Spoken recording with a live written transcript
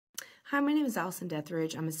Hi, my name is Allison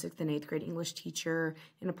Deathridge. I'm a 6th and 8th grade English teacher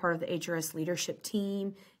and a part of the HRS leadership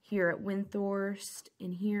team here at Windthorst.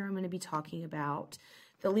 And here I'm going to be talking about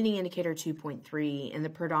the leading indicator 2.3 and the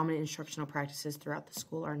predominant instructional practices throughout the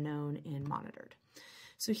school are known and monitored.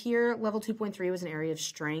 So here, level 2.3 was an area of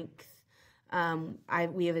strength.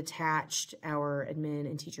 We have attached our admin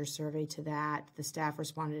and teacher survey to that. The staff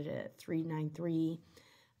responded at 393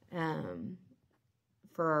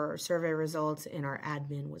 for our survey results, and our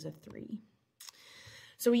admin was a 3.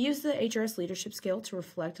 So we use the HRS leadership scale to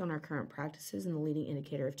reflect on our current practices in the leading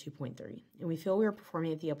indicator of 2.3, and we feel we are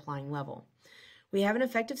performing at the applying level. We have an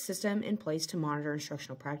effective system in place to monitor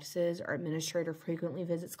instructional practices. Our administrator frequently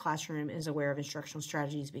visits classroom and is aware of instructional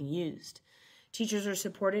strategies being used. Teachers are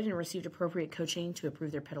supported and received appropriate coaching to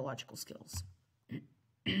improve their pedagogical skills.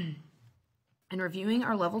 In reviewing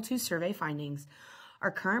our Level 2 survey findings, our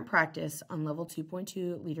current practice on Level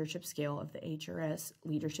 2.2 leadership scale of the HRS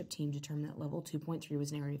leadership team determined that Level 2.3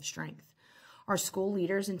 was an area of strength. Our school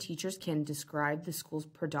leaders and teachers can describe the school's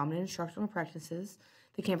predominant instructional practices.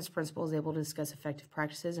 The campus principal is able to discuss effective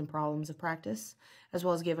practices and problems of practice, as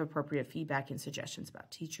well as give appropriate feedback and suggestions about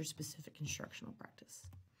teacher-specific instructional practice.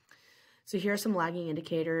 So here are some lagging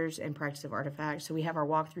indicators and practice of artifacts. So we have our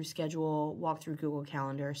walkthrough schedule, walkthrough Google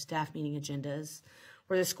Calendar, staff meeting agendas,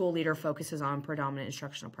 where the school leader focuses on predominant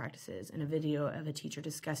instructional practices, and a video of a teacher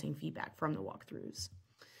discussing feedback from the walkthroughs.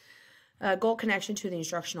 Goal connection to the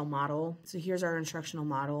instructional model. So here's our instructional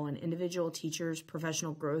model, and individual teachers'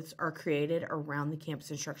 professional growths are created around the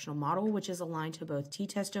campus instructional model, which is aligned to both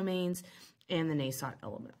T-test domains and the NASOT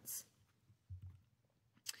elements.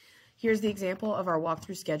 Here's the example of our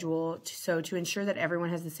walkthrough schedule. So to ensure that everyone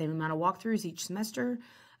has the same amount of walkthroughs each semester,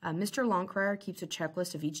 Mr. Longcrier keeps a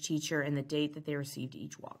checklist of each teacher and the date that they received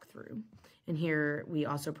each walkthrough. And here we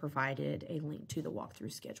also provided a link to the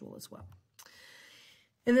walkthrough schedule as well.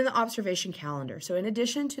 And then the observation calendar. So in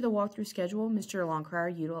addition to the walkthrough schedule, Mr.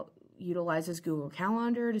 Longcrier utilizes Google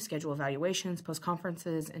Calendar to schedule evaluations, post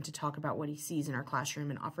conferences, and to talk about what he sees in our classroom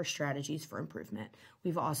and offer strategies for improvement.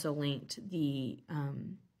 We've also linked the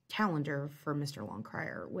calendar for Mr.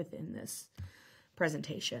 Longcrier within this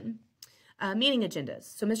presentation. Meeting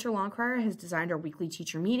agendas. So Mr. Longcrier has designed our weekly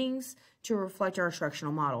teacher meetings to reflect our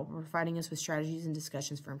instructional model, providing us with strategies and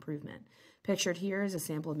discussions for improvement. Pictured here is a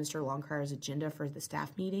sample of Mr. Longcrier's agenda for the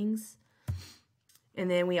staff meetings. And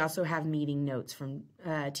then we also have meeting notes from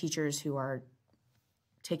teachers who are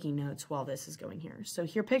taking notes while this is going here. So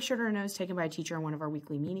here pictured are notes taken by a teacher in one of our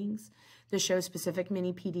weekly meetings. This shows specific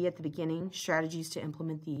mini PD at the beginning, strategies to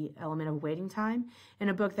implement the element of waiting time,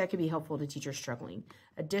 and a book that could be helpful to teachers struggling.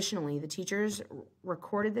 Additionally, the teachers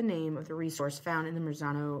recorded the name of the resource found in the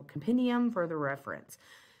Marzano compendium for the reference.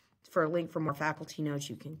 For a link for more faculty notes,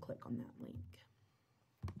 you can click on that link.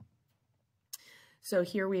 So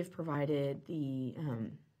here we have provided the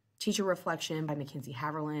teacher reflection by Mackenzie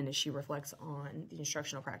Haverland as she reflects on the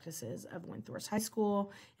instructional practices of Windthorst High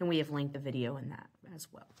School, and we have linked the video in that as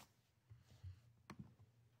well.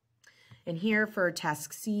 And here for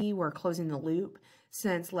task C, we're closing the loop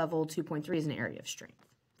since level 2.3 is an area of strength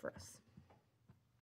for us.